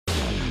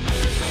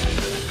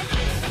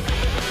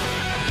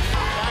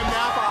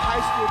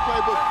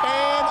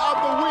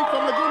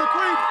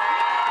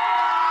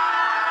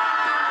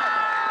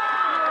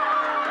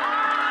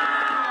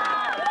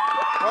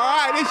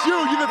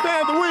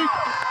fan of the week.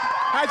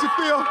 How'd you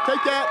feel?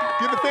 Take that.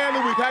 You're the fan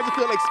of the week. How'd you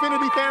feel?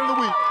 Xfinity fan of the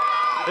week.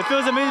 It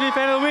feels amazing to be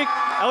fan of the week.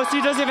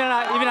 LSU doesn't even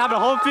have a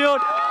home field,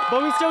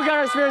 but we still got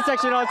our spirit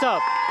section on top.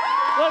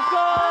 Let's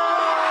go!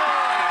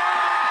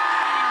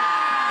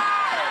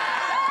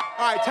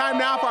 All right, time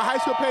now for High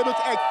School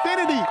Playbook's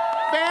Xfinity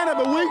fan of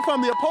the week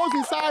from the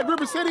opposing side,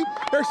 River City.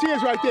 There she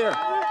is right there.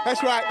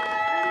 That's right.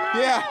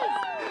 Yeah.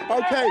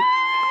 Okay.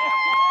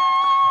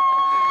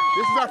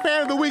 This is our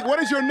fan of the week.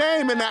 What is your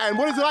name and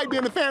what is it like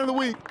being the fan of the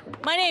week?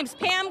 My name's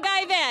Pam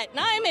Guyvette, and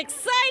I'm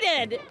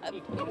excited. I'm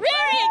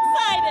very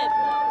excited.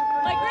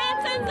 My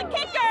grandson's a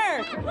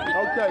kicker.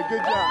 Okay,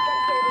 good job.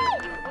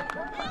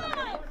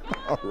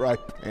 All right,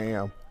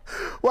 Pam.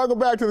 Welcome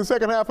back to the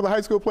second half of the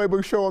High School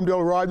Playbook show. I'm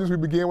Dale Rogers. We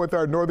begin with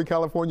our Northern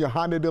California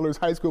Honda Dealers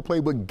High School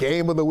Playbook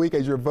Game of the Week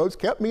as your votes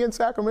kept me in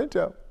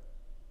Sacramento.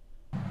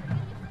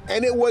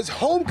 And it was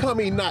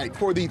homecoming night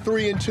for the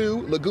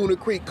 3-2 Laguna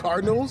Creek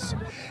Cardinals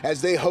as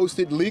they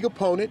hosted league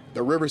opponent,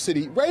 the River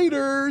City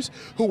Raiders,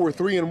 who were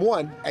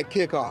 3-1 at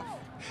kickoff.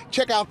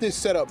 Check out this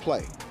setup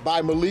play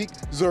by Malik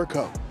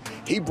Zerko.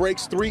 He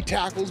breaks 3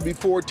 tackles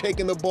before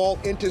taking the ball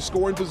into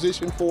scoring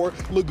position for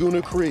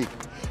Laguna Creek,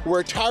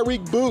 where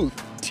Tyreek Booth,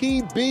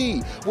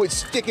 TB, would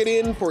stick it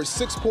in for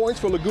 6 points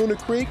for Laguna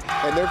Creek,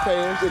 and their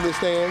fans in the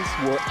stands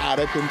were out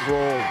of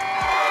control.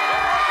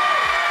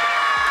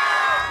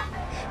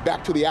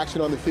 Back to the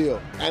action on the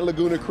field, and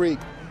Laguna Creek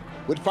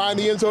would find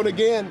the end zone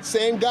again.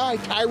 Same guy,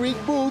 Tyreek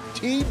Booth,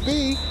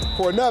 TB,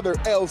 for another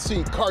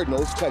LC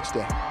Cardinals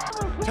touchdown.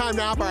 Time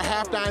now for our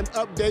halftime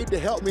update. To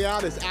help me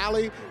out is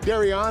Allie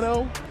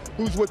Dariano,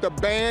 who's with the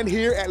band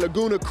here at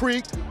Laguna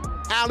Creek.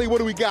 Allie, what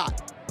do we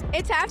got?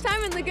 It's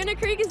halftime and Laguna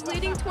Creek is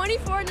leading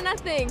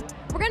 24-0.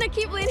 We're gonna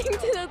keep leading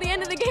to the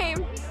end of the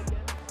game.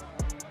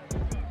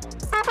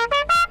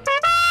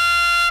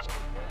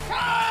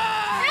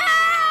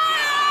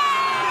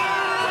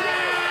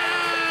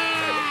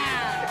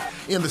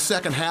 In the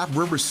second half,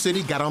 River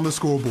City got on the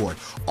scoreboard.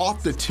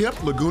 Off the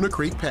tip, Laguna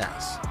Creek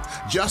pass.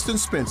 Justin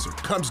Spencer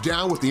comes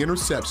down with the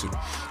interception,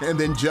 and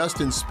then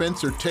Justin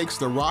Spencer takes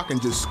the rock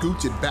and just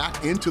scoots it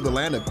back into the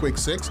land of quick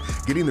six,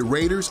 getting the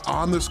Raiders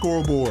on the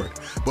scoreboard.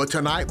 But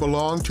tonight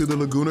belonged to the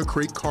Laguna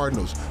Creek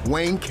Cardinals.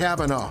 Wayne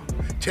Kavanaugh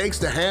takes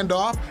the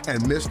handoff,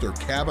 and Mr.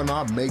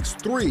 Kavanaugh makes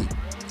 3.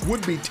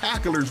 Would-be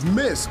tacklers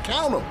miss,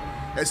 count them,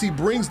 as he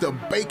brings the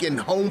bacon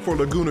home for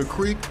Laguna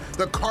Creek.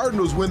 The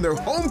Cardinals win their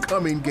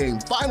homecoming game.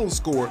 Final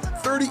score,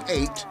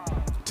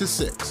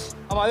 38-6.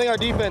 I think our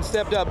defense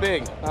stepped up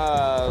big.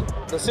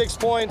 The 6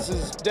 points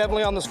is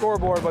definitely on the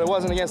scoreboard, but it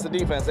wasn't against the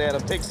defense. They had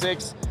a pick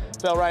 6,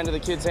 fell right into the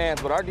kids'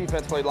 hands, but our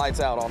defense played lights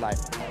out all night.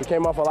 We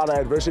came off a lot of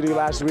adversity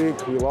last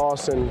week. We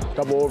lost in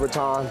double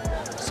overtime.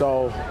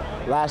 So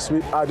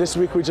this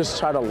week we just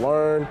try to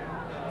learn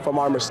from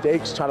our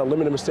mistakes, try to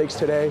limit the mistakes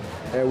today.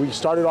 And we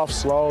started off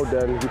slow,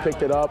 then we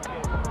picked it up.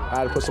 I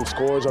had to put some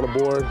scores on the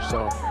board,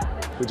 so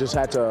we just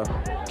had to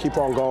keep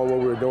on going what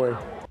we were doing.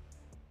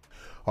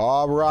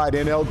 All right,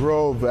 in Elk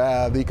Grove,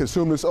 the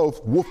Consumers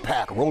Oath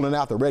Wolfpack rolling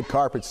out the red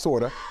carpet,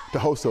 sorta, to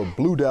host the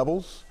Blue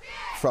Devils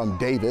from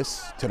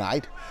Davis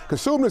tonight.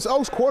 Consumers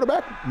Oath's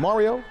quarterback,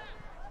 Mariano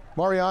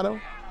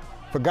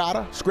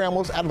Fagata,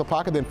 scrambles out of the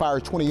pocket, then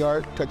fires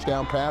 20-yard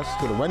touchdown pass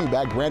to the running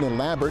back, Brandon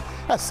Lambert.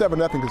 That's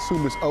 7-0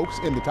 Consumers Oaks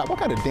in the top. What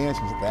kind of dance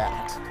is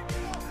that?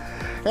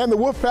 And the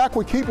Wolfpack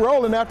would keep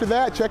rolling after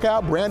that. Check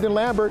out Brandon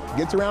Lambert,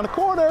 gets around the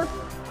corner,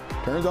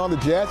 turns on the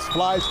Jets,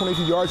 flies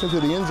 22 yards into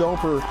the end zone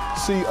for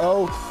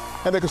CO.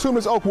 And the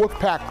Consumers Oak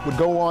Wolfpack would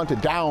go on to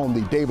down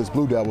the Davis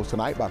Blue Devils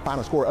tonight by a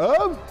final score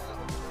of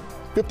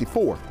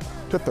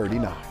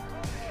 54-39.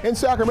 In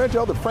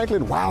Sacramento, the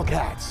Franklin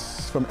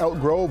Wildcats from Elk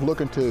Grove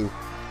looking to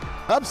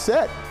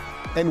upset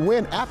and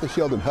win at the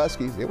Sheldon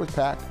Huskies. It was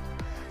packed.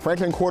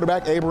 Franklin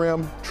quarterback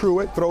Abraham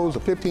Truitt throws a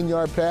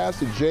 15-yard pass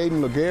to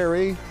Jaden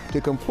Legary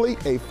to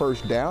complete a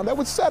first down. That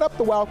would set up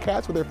the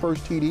Wildcats with their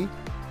first TD.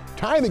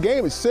 Tying the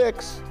game at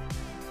 6,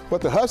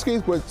 but the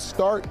Huskies would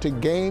start to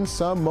gain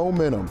some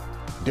momentum.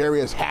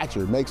 Darius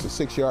Hatcher makes a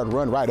 6-yard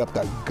run right up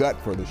the gut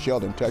for the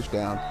Sheldon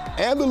touchdown.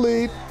 And the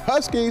lead,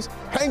 Huskies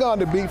hang on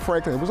to beat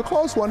Franklin. It was a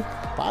close one.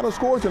 Final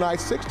score tonight,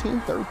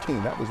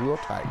 16-13. That was real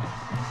tight.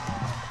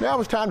 Now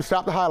it's time to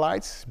stop the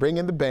highlights, bring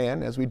in the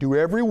band. As we do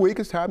every week,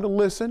 it's time to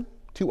listen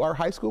to our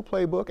high school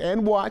playbook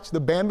and watch the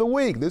band of the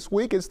week. This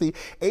week it's the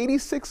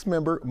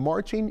 86-member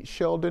Marching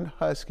Sheldon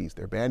Huskies.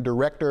 Their band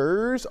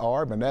directors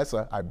are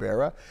Vanessa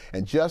Ibera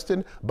and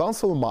Justin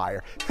Bunselmeyer.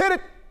 Hit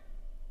it!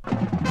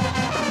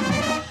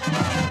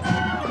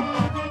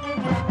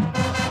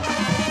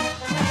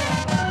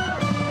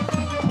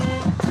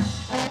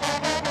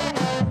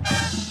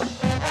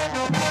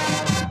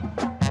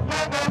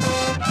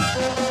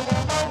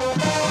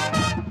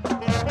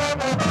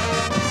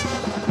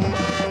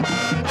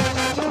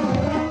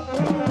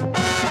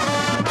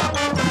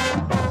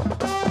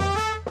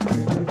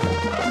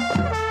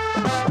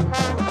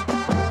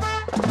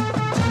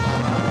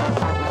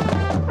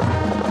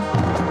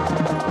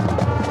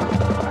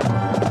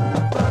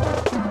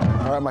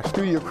 My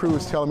studio crew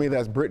is telling me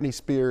that's Britney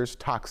Spears'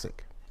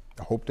 Toxic.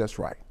 I hope that's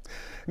right.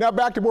 Now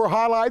back to more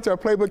highlights. Our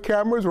Playbook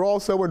cameras are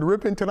also in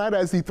Ripon tonight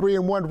as the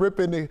 3-1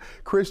 Ripon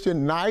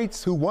Christian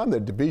Knights, who won the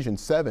Division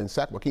 7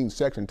 Sac Joaquin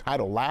section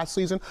title last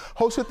season,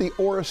 hosted the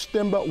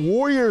Oristimba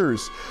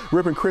Warriors.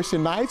 Ripon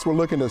Christian Knights were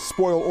looking to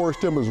spoil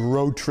Oristimba's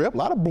road trip. A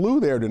lot of blue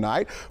there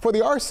tonight. For the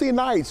RC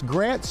Knights,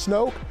 Grant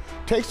Snoke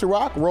takes the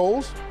rock,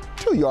 rolls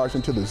 2 yards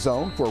into the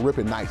zone for a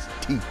Ripon Knights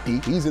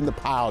deep. He's in the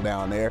pile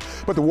down there.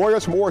 But the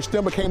Warriors from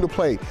Oristimba came to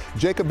play.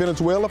 Jacob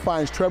Venezuela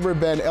finds Trevor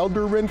Van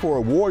Elderman for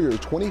a Warriors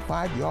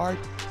 25-yard,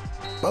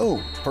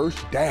 boom,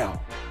 first down.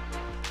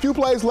 A few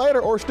plays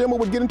later, Oristimba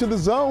would get into the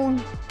zone.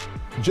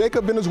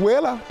 Jacob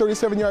Venezuela,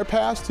 37-yard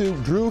pass to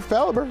Drew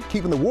Felber,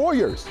 keeping the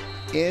Warriors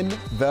in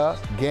the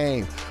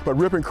game. But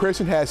Ripon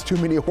Christian has too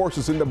many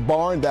horses in the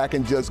barn that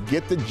can just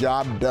get the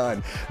job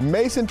done.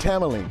 Mason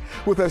Tamerling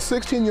with a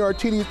 16-yard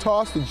TD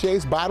toss to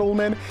Jace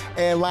Bottelman,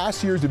 and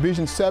last year's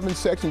Division 7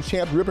 section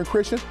champ Ripon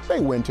Christian, they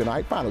win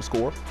tonight. Final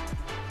score,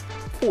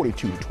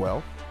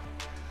 42-12.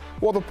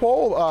 Well, the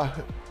poll,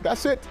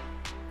 that's it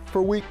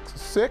for week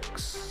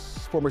 6.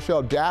 For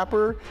Michelle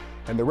Dapper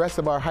and the rest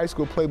of our High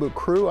School Playbook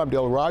crew, I'm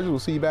Dale Rogers. We'll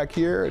see you back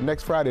here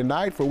next Friday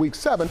night for week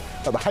 7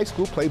 of the High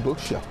School Playbook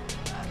Show.